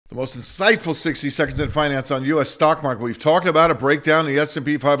The most insightful 60 seconds in finance on U.S. stock market. We've talked about a breakdown in the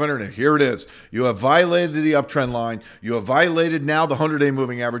S&P 500, and here it is. You have violated the uptrend line. You have violated now the 100-day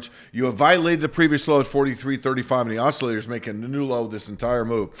moving average. You have violated the previous low at 43.35, and the oscillator's making a new low this entire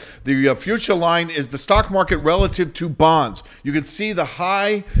move. The future line is the stock market relative to bonds. You can see the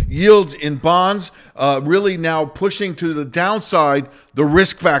high yields in bonds really now pushing to the downside the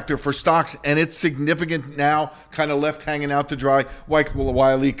risk factor for stocks, and it's significant now, kind of left hanging out to dry like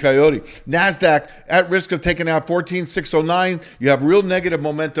Wile E. Coyote. NASDAQ at risk of taking out 14,609. You have real negative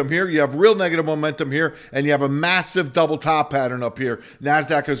momentum here. You have real negative momentum here, and you have a massive double top pattern up here.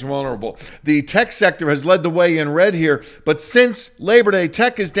 NASDAQ is vulnerable. The tech sector has led the way in red here, but since Labor Day,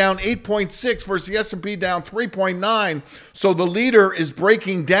 tech is down 8.6 versus the S&P down 3.9. So the leader is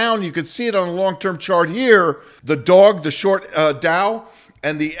breaking down. You can see it on the long-term chart here. The dog, the short Dow,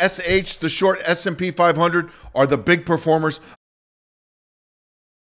 and the SH, the short S&P 500, are the big performers